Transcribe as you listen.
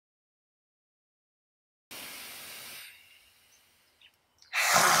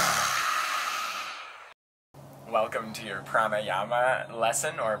Welcome to your pranayama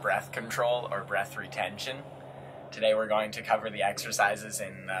lesson, or breath control, or breath retention. Today we're going to cover the exercises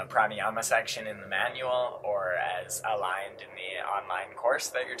in the pranayama section in the manual, or as aligned in the online course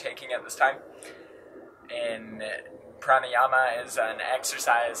that you're taking at this time. Pranayama is an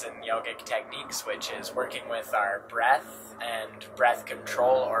exercise in yogic techniques which is working with our breath and breath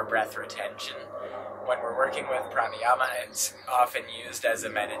control or breath retention. When we're working with pranayama, it's often used as a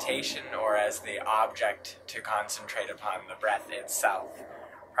meditation or as the object to concentrate upon the breath itself.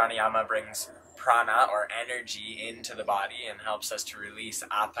 Pranayama brings prana or energy into the body and helps us to release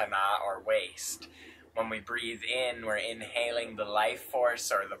apana or waste. When we breathe in, we're inhaling the life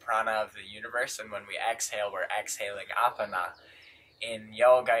force or the prana of the universe, and when we exhale, we're exhaling apana. In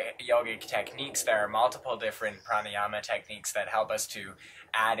yogic techniques, there are multiple different pranayama techniques that help us to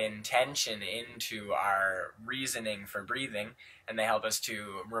add intention into our reasoning for breathing, and they help us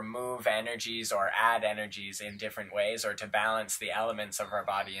to remove energies or add energies in different ways, or to balance the elements of our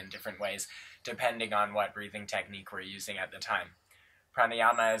body in different ways, depending on what breathing technique we're using at the time.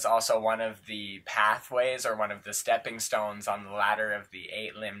 Pranayama is also one of the pathways, or one of the stepping stones on the ladder of the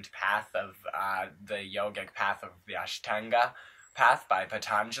eight-limbed path of the yogic path of the Ashtanga path by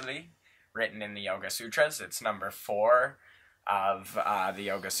Patanjali, written in the Yoga Sutras. It's number 4 of the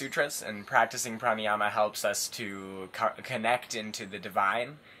Yoga Sutras, and practicing pranayama helps us to connect into the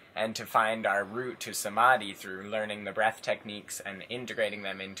divine and to find our route to samadhi through learning the breath techniques and integrating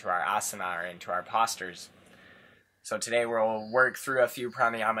them into our asana or into our postures. So today we'll work through a few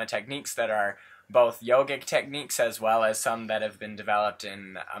pranayama techniques that are both yogic techniques as well as some that have been developed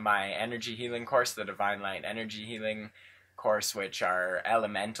in my energy healing course, the Divine Light Energy Healing course, which are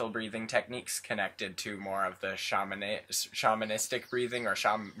elemental breathing techniques connected to more of the shamanistic breathing or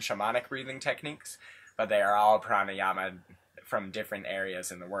shamanic breathing techniques, but they are all pranayama from different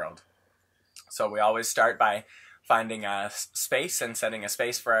areas in the world. So we always start by finding a space and setting a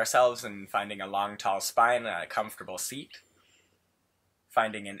space for ourselves, and finding a long tall spine, a comfortable seat.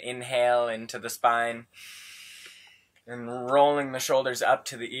 Finding an inhale into the spine, and rolling the shoulders up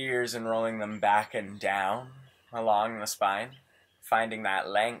to the ears and rolling them back and down along the spine, finding that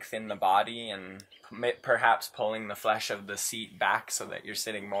length in the body and perhaps pulling the flesh of the seat back so that you're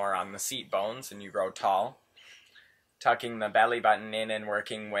sitting more on the seat bones and you grow tall. Tucking the belly button in and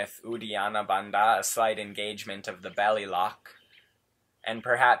working with Uddiyana Bandha, a slight engagement of the belly lock, and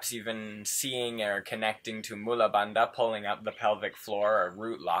perhaps even seeing or connecting to Mula Bandha, pulling up the pelvic floor or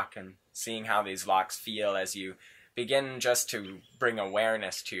root lock, and seeing how these locks feel as you begin just to bring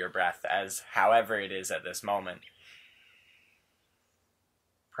awareness to your breath as however it is at this moment.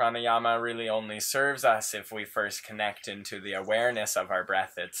 Pranayama really only serves us if we first connect into the awareness of our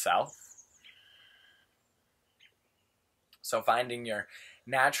breath itself. So finding your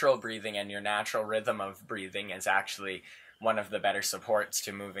natural breathing and your natural rhythm of breathing is actually one of the better supports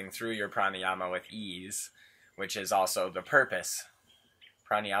to moving through your pranayama with ease, which is also the purpose.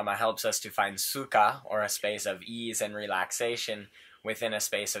 Pranayama helps us to find sukha, or a space of ease and relaxation, within a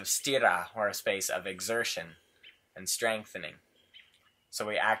space of sthira, or a space of exertion and strengthening. So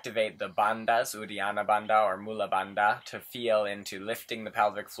we activate the bandhas, Uddiyana Bandha or Mula Bandha, to feel into lifting the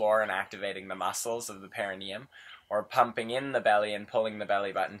pelvic floor and activating the muscles of the perineum, or pumping in the belly and pulling the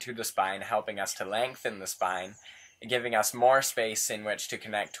belly button to the spine, helping us to lengthen the spine, giving us more space in which to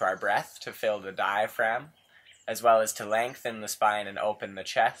connect to our breath, to fill the diaphragm, as well as to lengthen the spine and open the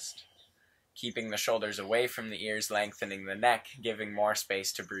chest, keeping the shoulders away from the ears, lengthening the neck, giving more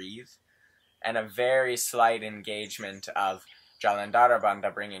space to breathe, and a very slight engagement of Jalandhara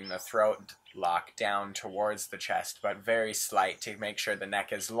Bandha, bringing the throat lock down towards the chest, but very slight to make sure the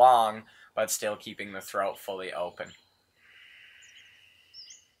neck is long, but still keeping the throat fully open.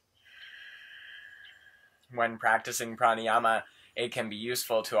 When practicing pranayama, it can be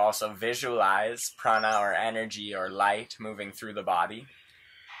useful to also visualize prana or energy or light moving through the body.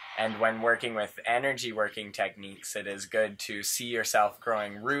 And when working with energy working techniques, it is good to see yourself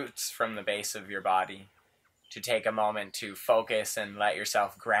growing roots from the base of your body, to take a moment to focus and let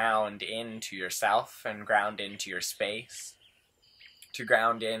yourself ground into yourself and ground into your space, to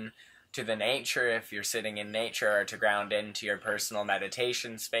ground in to the nature if you're sitting in nature, or to ground into your personal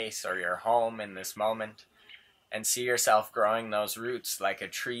meditation space or your home in this moment, and see yourself growing those roots like a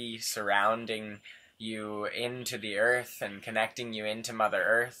tree surrounding you into the earth and connecting you into Mother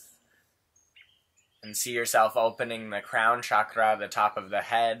Earth. And see yourself opening the crown chakra, the top of the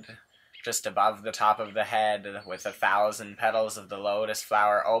head, just above the top of the head, with 1,000 petals of the lotus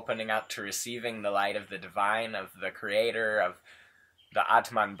flower opening up to receiving the light of the divine, of the creator, of the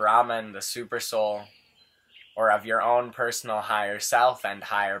Atman Brahman, the super soul, or of your own personal higher self and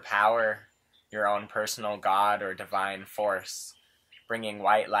higher power, your own personal God or divine force, bringing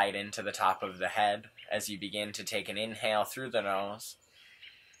white light into the top of the head as you begin to take an inhale through the nose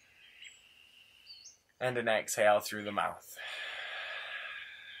and an exhale through the mouth.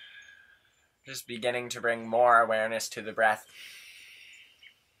 Just beginning to bring more awareness to the breath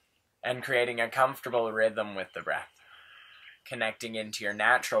and creating a comfortable rhythm with the breath, connecting into your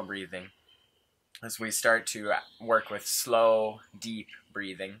natural breathing as we start to work with slow, deep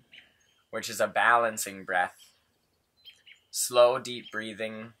breathing, which is a balancing breath. Slow, deep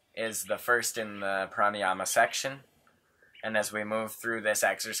breathing is the first in the pranayama section, and as we move through this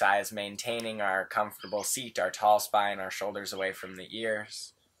exercise, maintaining our comfortable seat, our tall spine, our shoulders away from the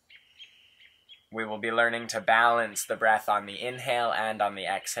ears, we will be learning to balance the breath on the inhale and on the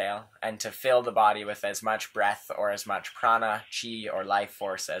exhale, and to fill the body with as much breath or as much prana, chi, or life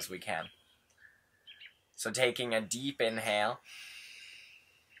force as we can. So taking a deep inhale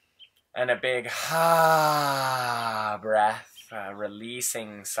and a big ha breath,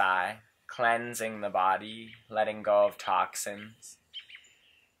 releasing sigh, cleansing the body, letting go of toxins,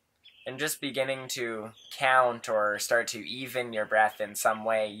 and just beginning to count or start to even your breath in some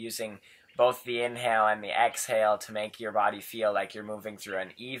way using both the inhale and the exhale to make your body feel like you're moving through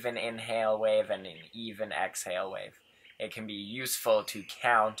an even inhale wave and an even exhale wave. It can be useful to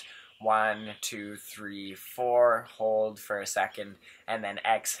count 1, 2, 3, 4, hold for a second, and then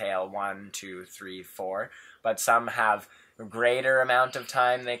exhale 1, 2, 3, 4. But some have a greater amount of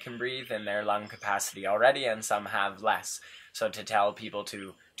time they can breathe in their lung capacity already, and some have less. So to tell people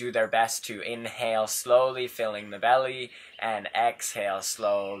to do their best to inhale slowly, filling the belly, and exhale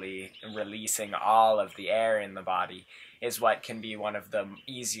slowly, releasing all of the air in the body, is what can be one of the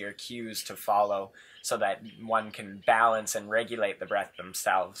easier cues to follow so that one can balance and regulate the breath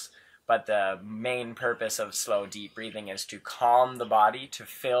themselves. But the main purpose of slow, deep breathing is to calm the body, to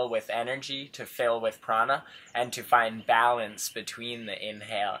fill with energy, to fill with prana, and to find balance between the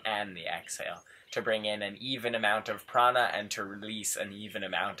inhale and the exhale, to bring in an even amount of prana and to release an even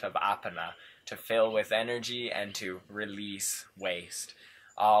amount of apana, to fill with energy and to release waste,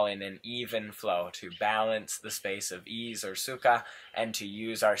 all in an even flow, to balance the space of ease or sukha, and to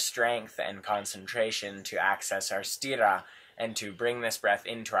use our strength and concentration to access our stira, and to bring this breath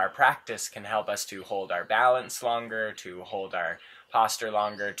into our practice can help us to hold our balance longer, to hold our posture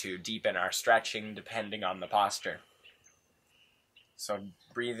longer, to deepen our stretching depending on the posture. So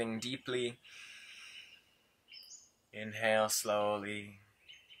breathing deeply, inhale slowly,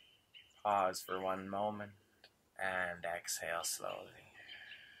 pause for 1 moment, and exhale slowly.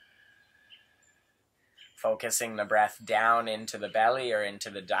 Focusing the breath down into the belly or into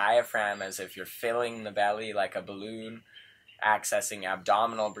the diaphragm as if you're filling the belly like a balloon, accessing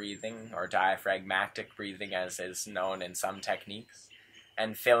abdominal breathing or diaphragmatic breathing as is known in some techniques,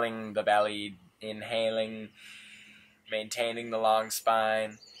 and filling the belly, inhaling, maintaining the long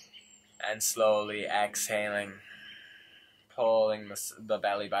spine, and slowly exhaling, pulling the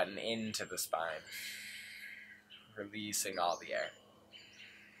belly button into the spine, releasing all the air.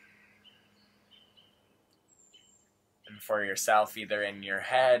 And for yourself, either in your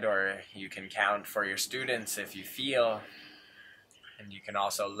head or you can count for your students if you feel. And you can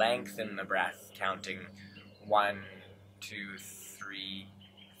also lengthen the breath, counting 1, 2, 3,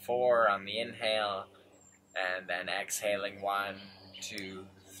 4 on the inhale, and then exhaling 1, 2,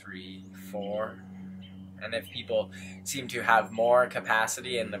 3, 4. And if people seem to have more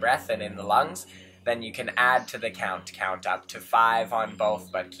capacity in the breath and in the lungs, then you can add to the count. Count up to 5 on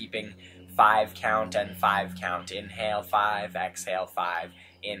both, but keeping 5 count and 5 count. Inhale 5, exhale 5,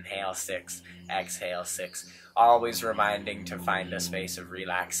 inhale 6, exhale 6. Always reminding to find a space of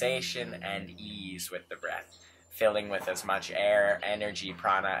relaxation and ease with the breath, filling with as much air, energy,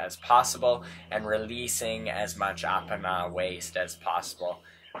 prana as possible, and releasing as much apana, waste as possible,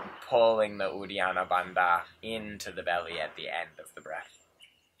 pulling the uddiyana bandha into the belly at the end of the breath.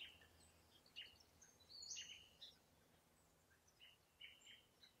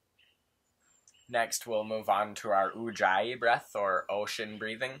 Next, we'll move on to our Ujjayi breath, or ocean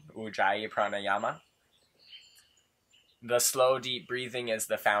breathing, Ujjayi Pranayama. The slow, deep breathing is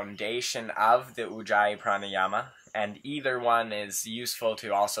the foundation of the Ujjayi Pranayama, and either one is useful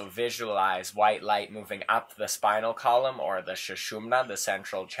to also visualize white light moving up the spinal column, or the Sushumna, the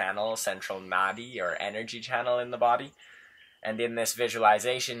central channel, central nadi, or energy channel in the body. And in this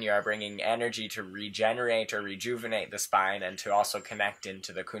visualization, you are bringing energy to regenerate or rejuvenate the spine and to also connect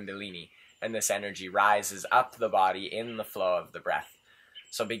into the kundalini. And this energy rises up the body in the flow of the breath.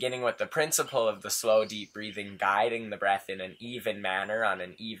 So beginning with the principle of the slow, deep breathing, guiding the breath in an even manner on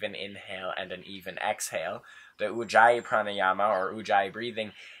an even inhale and an even exhale, the Ujjayi Pranayama, or Ujjayi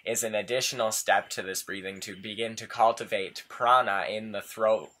breathing, is an additional step to this breathing to begin to cultivate prana in the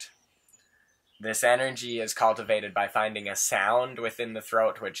throat. This energy is cultivated by finding a sound within the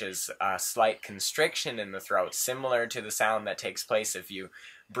throat, which is a slight constriction in the throat, similar to the sound that takes place if you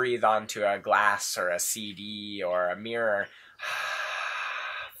breathe onto a glass or a CD or a mirror,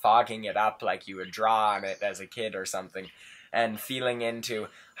 fogging it up like you would draw on it as a kid or something, and feeling into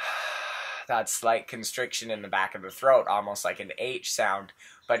that slight constriction in the back of the throat, almost like an H sound,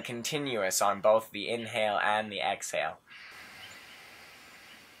 but continuous on both the inhale and the exhale.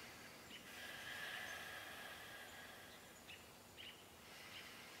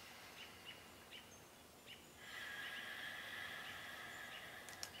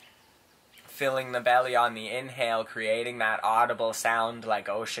 Filling the belly on the inhale, creating that audible sound like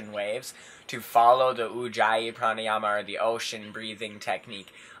ocean waves, to follow the Ujjayi Pranayama, or the ocean breathing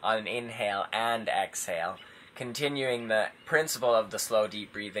technique, on inhale and exhale. Continuing the principle of the slow,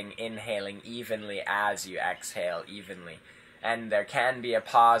 deep breathing, inhaling evenly as you exhale evenly. And there can be a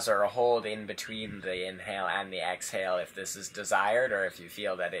pause or a hold in between the inhale and the exhale if this is desired, or if you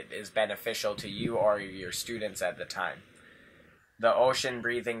feel that it is beneficial to you or your students at the time. The ocean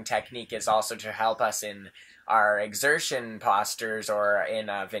breathing technique is also to help us in our exertion postures or in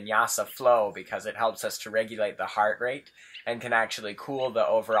a vinyasa flow, because it helps us to regulate the heart rate and can actually cool the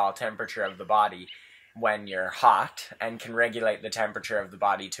overall temperature of the body when you're hot, and can regulate the temperature of the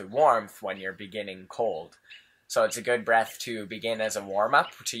body to warmth when you're beginning cold. So it's a good breath to begin as a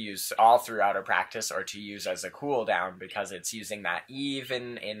warm-up, to use all throughout a practice, or to use as a cool down, because it's using that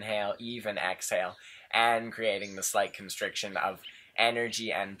even inhale, even exhale, and creating the slight constriction of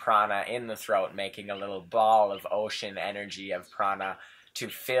energy and prana in the throat, making a little ball of ocean energy of prana to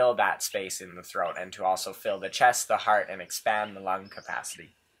fill that space in the throat, and to also fill the chest, the heart, and expand the lung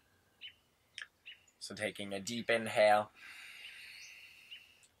capacity. So taking a deep inhale,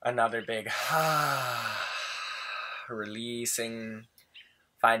 another big releasing,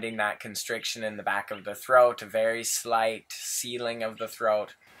 finding that constriction in the back of the throat, a very slight sealing of the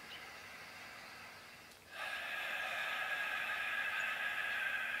throat.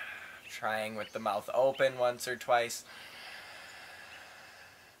 Trying with the mouth open once or twice.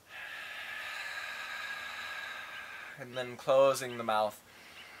 And then closing the mouth.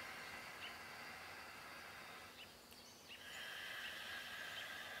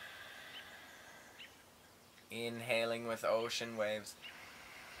 Inhaling with ocean waves.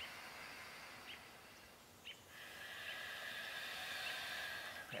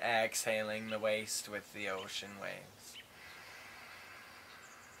 Exhaling the waste with the ocean waves.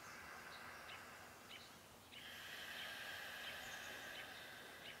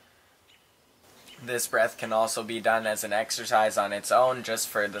 This breath can also be done as an exercise on its own, just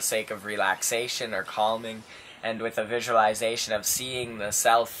for the sake of relaxation or calming, and with a visualization of seeing the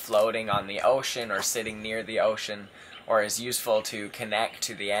self floating on the ocean or sitting near the ocean, or is useful to connect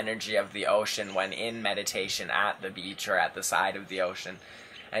to the energy of the ocean when in meditation at the beach or at the side of the ocean,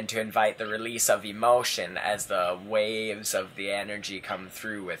 and to invite the release of emotion as the waves of the energy come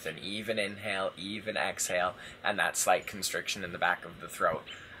through with an even inhale, even exhale, and that slight constriction in the back of the throat.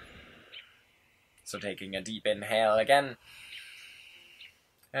 So taking a deep inhale again,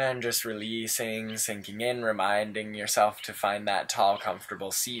 and just releasing, sinking in, reminding yourself to find that tall,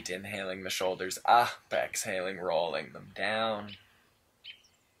 comfortable seat, inhaling the shoulders up, exhaling, rolling them down.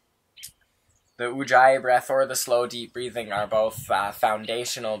 The Ujjayi breath or the slow, deep breathing are both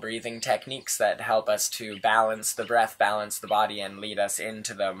foundational breathing techniques that help us to balance the breath, balance the body, and lead us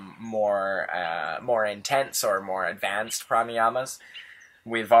into the more intense or more advanced pranayamas.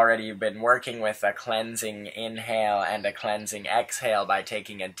 We've already been working with a cleansing inhale and a cleansing exhale by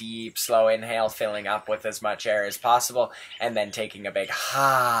taking a deep, slow inhale, filling up with as much air as possible, and then taking a big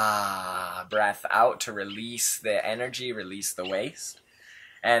ha breath out to release the energy, release the waste.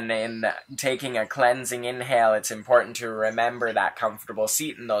 And in taking a cleansing inhale, it's important to remember that comfortable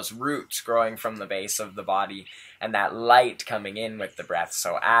seat and those roots growing from the base of the body, and that light coming in with the breath.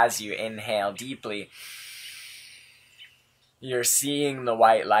 So as you inhale deeply, you're seeing the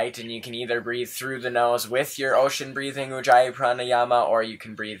white light, and you can either breathe through the nose with your ocean breathing Ujjayi Pranayama, or you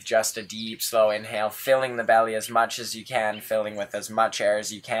can breathe just a deep, slow inhale, filling the belly as much as you can, filling with as much air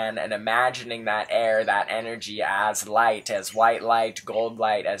as you can, and imagining that air, that energy as light, as white light, gold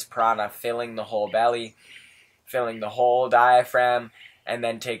light, as prana, filling the whole belly, filling the whole diaphragm, and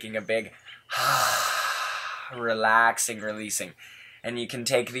then taking a big relaxing, releasing. And you can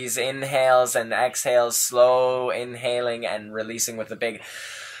take these inhales and exhales, slow inhaling and releasing with a big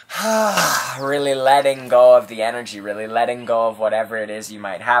really letting go of the energy, really letting go of whatever it is you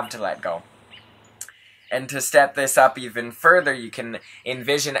might have to let go. And to step this up even further, you can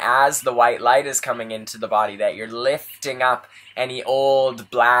envision as the white light is coming into the body that you're lifting up any old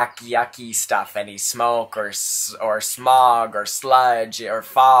black yucky stuff, any smoke or smog or sludge or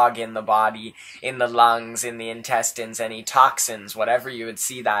fog in the body, in the lungs, in the intestines, any toxins, whatever you would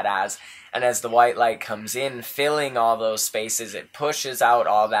see that as. And as the white light comes in, filling all those spaces, it pushes out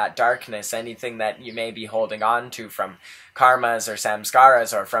all that darkness, anything that you may be holding on to from karmas or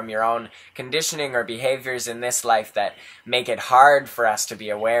samskaras or from your own conditioning or behaviors in this life that make it hard for us to be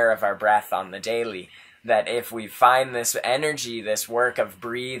aware of our breath on the daily. That if we find this energy, this work of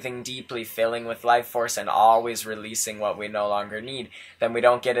breathing deeply, filling with life force, and always releasing what we no longer need, then we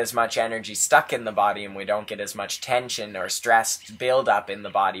don't get as much energy stuck in the body, and we don't get as much tension or stress build up in the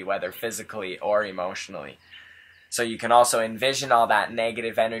body, whether physically or emotionally. So you can also envision all that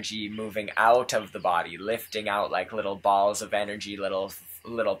negative energy moving out of the body, lifting out like little balls of energy, little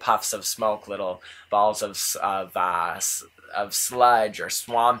puffs of smoke, little balls of sludge or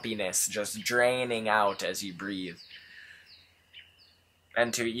swampiness, just draining out as you breathe.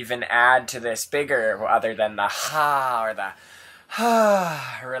 And to even add to this bigger, other than the ha or the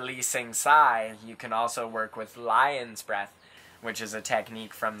releasing sigh, you can also work with lion's breath, which is a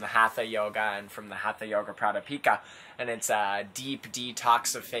technique from the Hatha Yoga and from the Hatha Yoga Pradipika. And it's a deep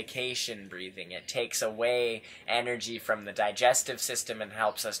detoxification breathing. It takes away energy from the digestive system and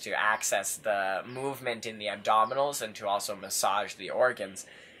helps us to access the movement in the abdominals and to also massage the organs.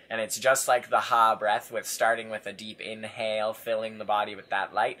 And it's just like the ha breath, with starting with a deep inhale, filling the body with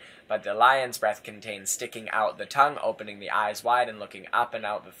that light. But the lion's breath contains sticking out the tongue, opening the eyes wide, and looking up and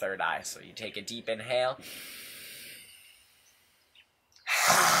out the third eye. So you take a deep inhale.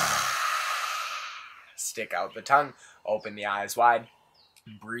 Stick out the tongue, open the eyes wide,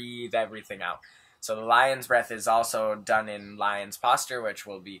 breathe everything out. So the lion's breath is also done in lion's posture, which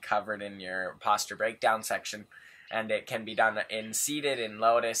will be covered in your posture breakdown section. And it can be done in seated, in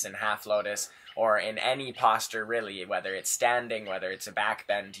lotus, in half lotus, or in any posture really, whether it's standing, whether it's a back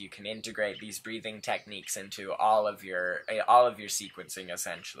bend. You can integrate these breathing techniques into all of your sequencing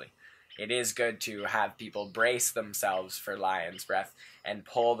essentially. It is good to have people brace themselves for lion's breath and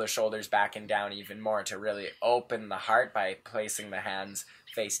pull the shoulders back and down even more to really open the heart by placing the hands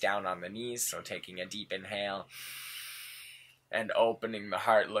face down on the knees. So taking a deep inhale and opening the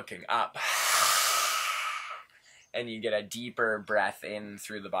heart, looking up. And you get a deeper breath in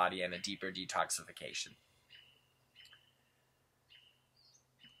through the body and a deeper detoxification.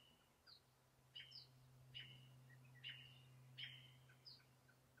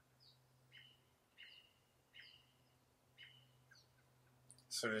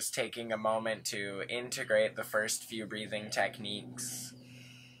 So just taking a moment to integrate the first few breathing techniques.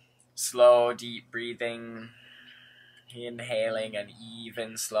 Slow, deep breathing, inhaling an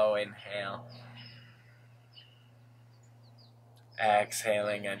even, slow inhale.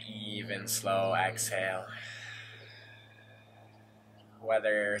 Exhaling an even, slow exhale.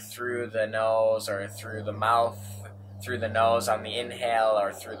 Whether through the nose or through the mouth, through the nose on the inhale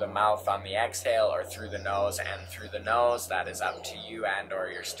or through the mouth on the exhale, or through the nose and through the nose, that is up to you and or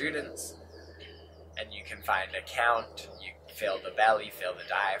your students. And you can find a count. You fill the belly, fill the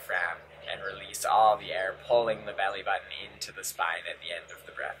diaphragm, and release all the air, pulling the belly button into the spine at the end of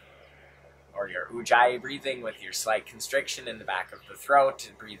the breath. Or your ujjayi breathing with your slight constriction in the back of the throat,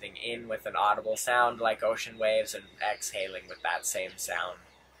 and breathing in with an audible sound like ocean waves, and exhaling with that same sound.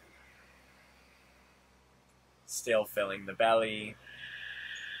 Still filling the belly,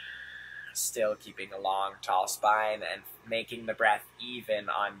 still keeping a long, tall spine, and making the breath even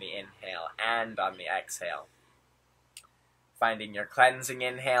on the inhale and on the exhale. Finding your cleansing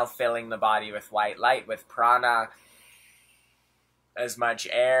inhale, filling the body with white light, with prana, as much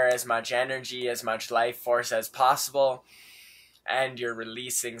air, as much energy, as much life force as possible, and your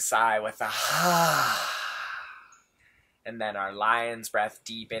releasing sigh with a ha. And then our lion's breath,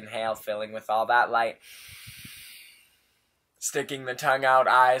 deep inhale, filling with all that light. Sticking the tongue out,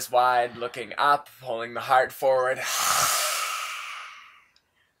 eyes wide, looking up, pulling the heart forward.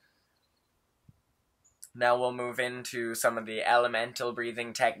 Now we'll move into some of the elemental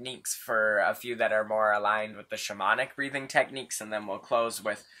breathing techniques for a few that are more aligned with the shamanic breathing techniques, and then we'll close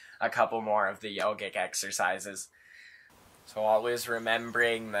with a couple more of the yogic exercises. So always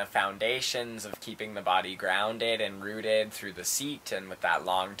remembering the foundations of keeping the body grounded and rooted through the seat, and with that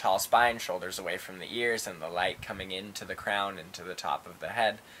long, tall spine, shoulders away from the ears, and the light coming into the crown, into the top of the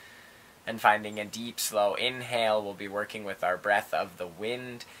head. And finding a deep, slow inhale, we'll be working with our breath of the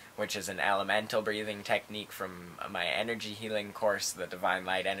wind, which is an elemental breathing technique from my energy healing course, the Divine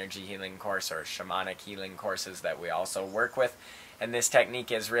Light Energy Healing course, or shamanic healing courses that we also work with. And this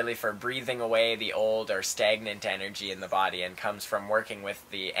technique is really for breathing away the old or stagnant energy in the body, and comes from working with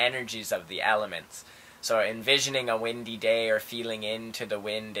the energies of the elements. So envisioning a windy day, or feeling into the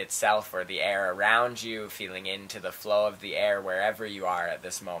wind itself or the air around you, feeling into the flow of the air wherever you are at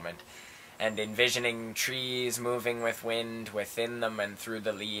this moment. And envisioning trees moving with wind within them and through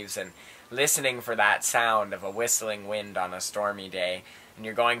the leaves, and listening for that sound of a whistling wind on a stormy day. And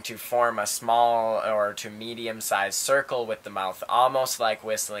you're going to form a small or to medium-sized circle with the mouth, almost like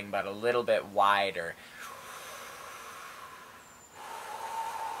whistling, but a little bit wider.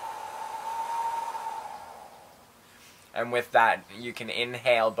 And with that, you can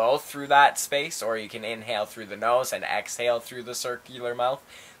inhale both through that space, or you can inhale through the nose and exhale through the circular mouth.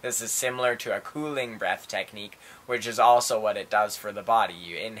 This is similar to a cooling breath technique, which is also what it does for the body.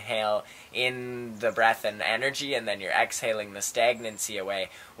 You inhale in the breath and energy, and then you're exhaling the stagnancy away,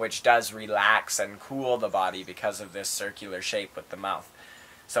 which does relax and cool the body because of this circular shape with the mouth.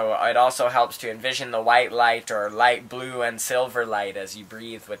 So it also helps to envision the white light, or light blue and silver light, as you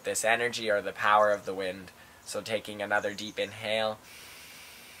breathe with this energy or the power of the wind. So taking another deep inhale,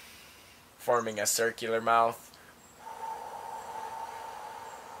 forming a circular mouth,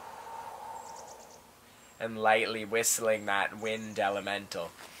 and lightly whistling that wind elemental.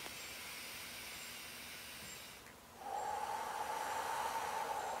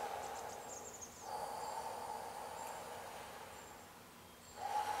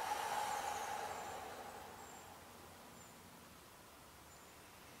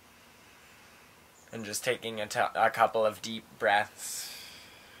 And just taking a couple of deep breaths,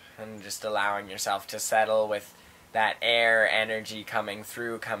 and just allowing yourself to settle with that air energy coming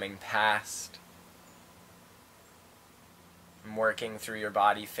through, coming past, and working through your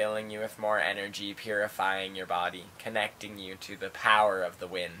body, filling you with more energy, purifying your body, connecting you to the power of the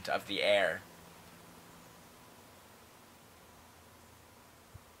wind, of the air.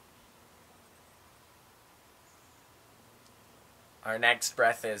 Our next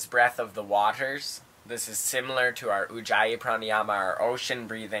breath is breath of the waters. This is similar to our Ujjayi Pranayama, our ocean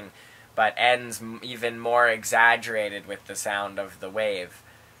breathing, but ends even more exaggerated with the sound of the wave.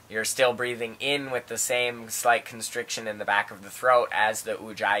 You're still breathing in with the same slight constriction in the back of the throat as the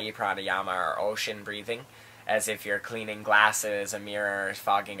Ujjayi Pranayama, or ocean breathing, as if you're cleaning glasses, a mirror,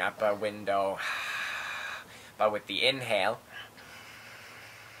 fogging up a window. But with the inhale,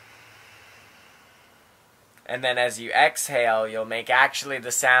 and then as you exhale, you'll make actually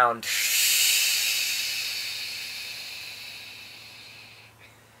the sound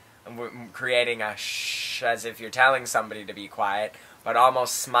creating a shh, as if you're telling somebody to be quiet, but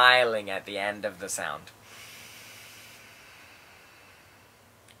almost smiling at the end of the sound.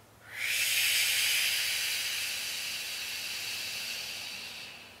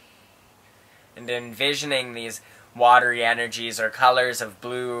 And envisioning these watery energies or colors of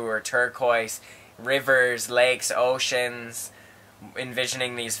blue or turquoise, rivers, lakes, oceans,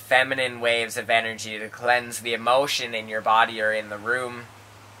 envisioning these feminine waves of energy to cleanse the emotion in your body or in the room.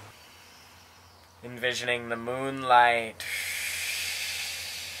 Envisioning the moonlight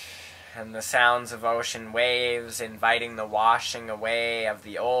and the sounds of ocean waves, inviting the washing away of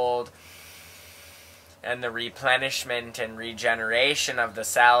the old and the replenishment and regeneration of the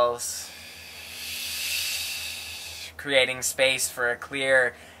cells, creating space for a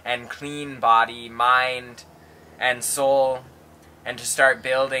clear and clean body, mind, and soul, and to start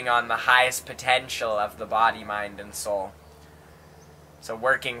building on the highest potential of the body, mind, and soul. So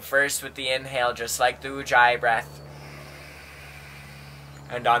working first with the inhale, just like the Ujjayi breath,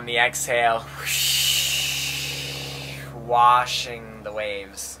 and on the exhale, washing the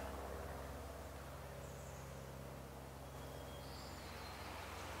waves.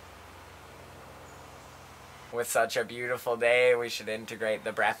 With such a beautiful day, we should integrate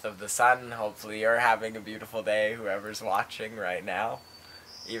the breath of the sun. Hopefully you're having a beautiful day, whoever's watching right now,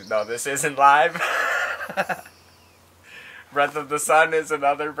 even though this isn't live. Breath of the sun is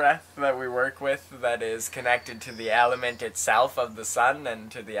another breath that we work with that is connected to the element itself of the sun and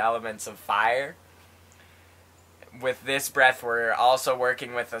to the elements of fire. With this breath, we're also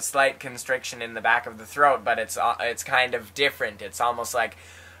working with a slight constriction in the back of the throat, but it's kind of different. It's almost like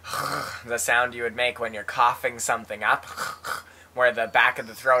the sound you would make when you're coughing something up, where the back of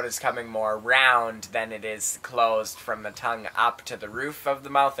the throat is coming more round than it is closed from the tongue up to the roof of the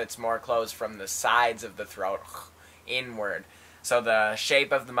mouth. It's more closed from the sides of the throat inward. So the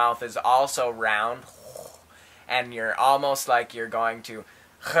shape of the mouth is also round, and you're almost like you're going to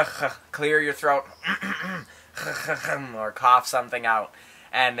clear your throat, or cough something out.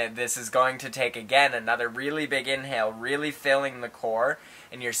 And this is going to take, again, another really big inhale, really filling the core.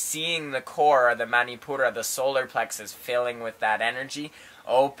 And you're seeing the core, or the Manipura, the solar plexus, filling with that energy,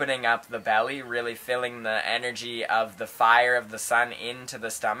 opening up the belly, really filling the energy of the fire of the sun into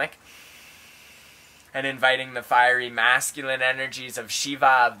the stomach. And inviting the fiery masculine energies of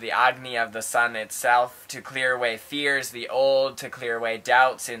Shiva, of the Agni, of the sun itself, to clear away fears, the old, to clear away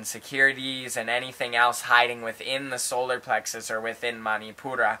doubts, insecurities, and anything else hiding within the solar plexus or within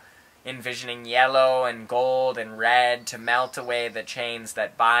Manipura. Envisioning yellow and gold and red to melt away the chains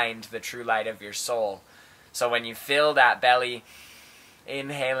that bind the true light of your soul. So when you fill that belly,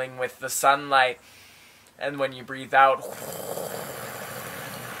 inhaling with the sunlight, and when you breathe out,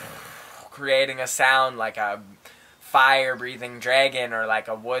 creating a sound like a fire-breathing dragon, or like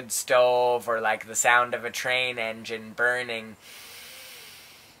a wood stove, or like the sound of a train engine burning.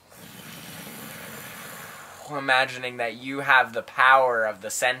 Imagining that you have the power of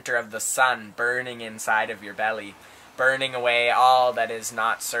the center of the sun burning inside of your belly, burning away all that is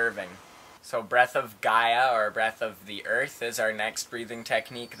not serving. So breath of Gaia, or breath of the earth, is our next breathing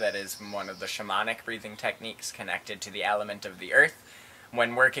technique that is one of the shamanic breathing techniques connected to the element of the earth.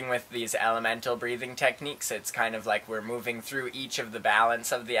 When working with these elemental breathing techniques, it's kind of like we're moving through each of the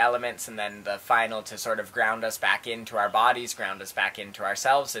balance of the elements, and then the final to sort of ground us back into our bodies, ground us back into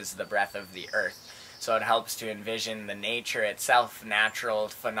ourselves, is the breath of the earth. So it helps to envision the nature itself, natural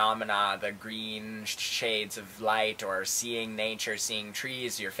phenomena, the green shades of light, or seeing nature, seeing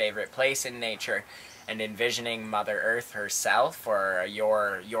trees, your favorite place in nature, and envisioning Mother Earth herself, or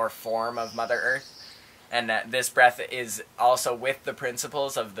your form of Mother Earth. And this breath is also with the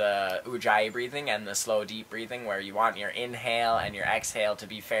principles of the Ujjayi breathing and the slow deep breathing, where you want your inhale and your exhale to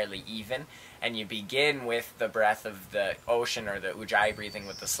be fairly even. And you begin with the breath of the ocean, or the Ujjayi breathing,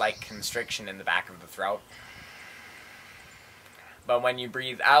 with the slight constriction in the back of the throat. But when you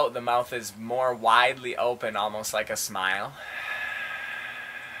breathe out, the mouth is more widely open, almost like a smile.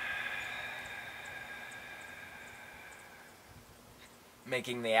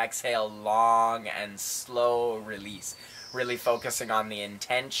 Making the exhale long and slow release. Really focusing on the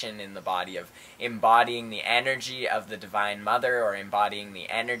intention in the body of embodying the energy of the Divine Mother, or embodying the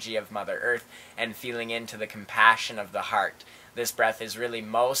energy of Mother Earth, and feeling into the compassion of the heart. This breath is really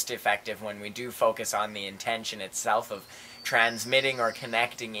most effective when we do focus on the intention itself of transmitting or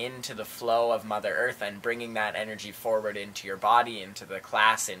connecting into the flow of Mother Earth, and bringing that energy forward into your body, into the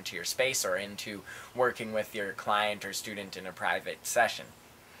class, into your space, or into working with your client or student in a private session.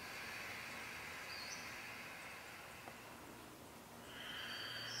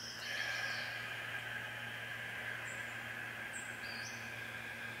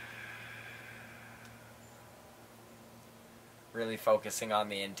 Really focusing on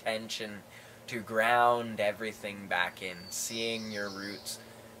the intention to ground everything back in, seeing your roots,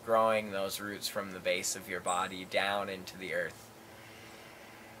 growing those roots from the base of your body down into the earth.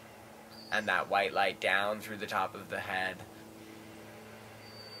 And that white light down through the top of the head.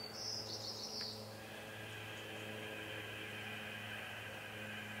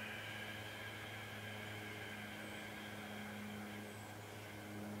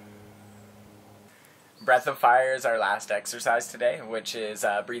 Breath of fire is our last exercise today, which is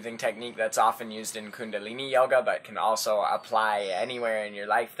a breathing technique that's often used in Kundalini yoga, but can also apply anywhere in your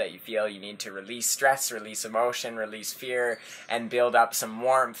life that you feel you need to release stress, release emotion, release fear, and build up some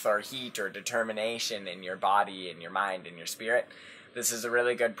warmth or heat or determination in your body, in your mind, in your spirit. This is a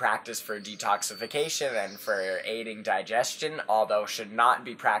really good practice for detoxification and for aiding digestion, although should not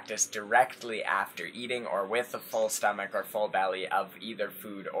be practiced directly after eating or with a full stomach or full belly of either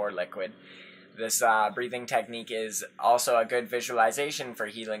food or liquid. This breathing technique is also a good visualization for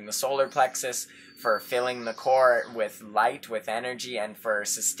healing the solar plexus, for filling the core with light, with energy, and for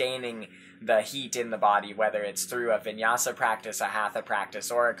sustaining the heat in the body, whether it's through a vinyasa practice, a hatha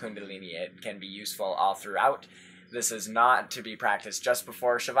practice, or a kundalini. It can be useful all throughout. This is not to be practiced just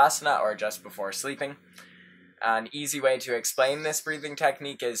before shavasana or just before sleeping. An easy way to explain this breathing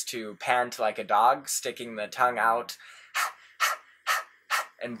technique is to pant like a dog, sticking the tongue out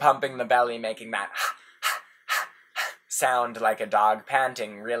and pumping the belly, making that sound like a dog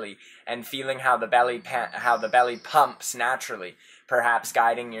panting, really, and feeling how the belly pumps naturally. Perhaps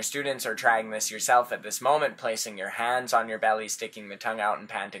guiding your students or trying this yourself at this moment, placing your hands on your belly, sticking the tongue out and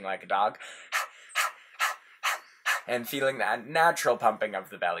panting like a dog, and feeling that natural pumping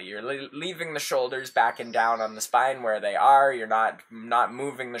of the belly. You're leaving the shoulders back and down on the spine where they are. You're not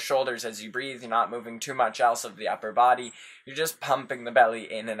moving the shoulders as you breathe. You're not moving too much else of the upper body. You're just pumping the belly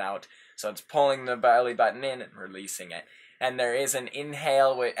in and out. So it's pulling the belly button in and releasing it. And there is an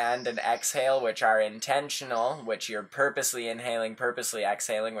inhale and an exhale, which are intentional, which you're purposely inhaling, purposely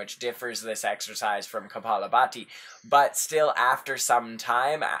exhaling, which differs this exercise from Kapalabhati. But still, after some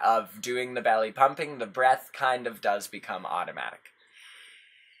time of doing the belly pumping, the breath kind of does become automatic.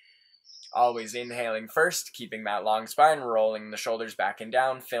 Always inhaling first, keeping that long spine, rolling the shoulders back and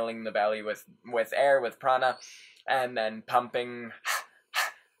down, filling the belly with air, with prana, and then pumping,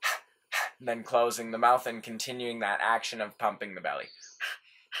 then closing the mouth and continuing that action of pumping the belly.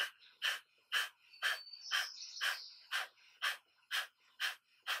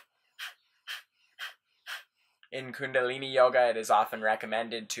 In Kundalini Yoga, it is often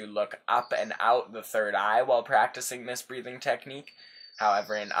recommended to look up and out the third eye while practicing this breathing technique.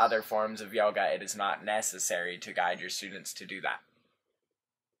 However, in other forms of yoga, it is not necessary to guide your students to do that.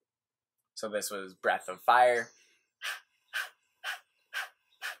 So this was breath of fire.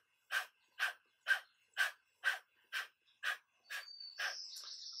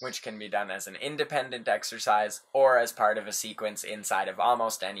 Which can be done as an independent exercise or as part of a sequence inside of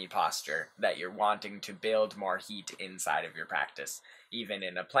almost any posture that you're wanting to build more heat inside of your practice. Even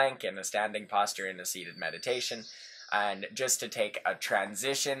in a plank, in a standing posture, in a seated meditation. And just to take a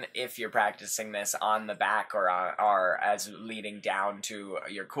transition, if you're practicing this on the back or as leading down to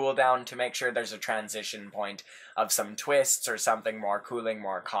your cool down, to make sure there's a transition point of some twists or something more cooling,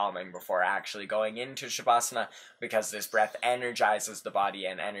 more calming before actually going into Shavasana, because this breath energizes the body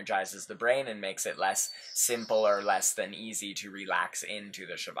and energizes the brain and makes it less simple or less than easy to relax into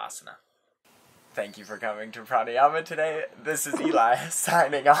the Shavasana. Thank you for coming to Pranayama today. This is Eli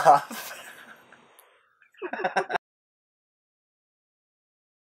signing off.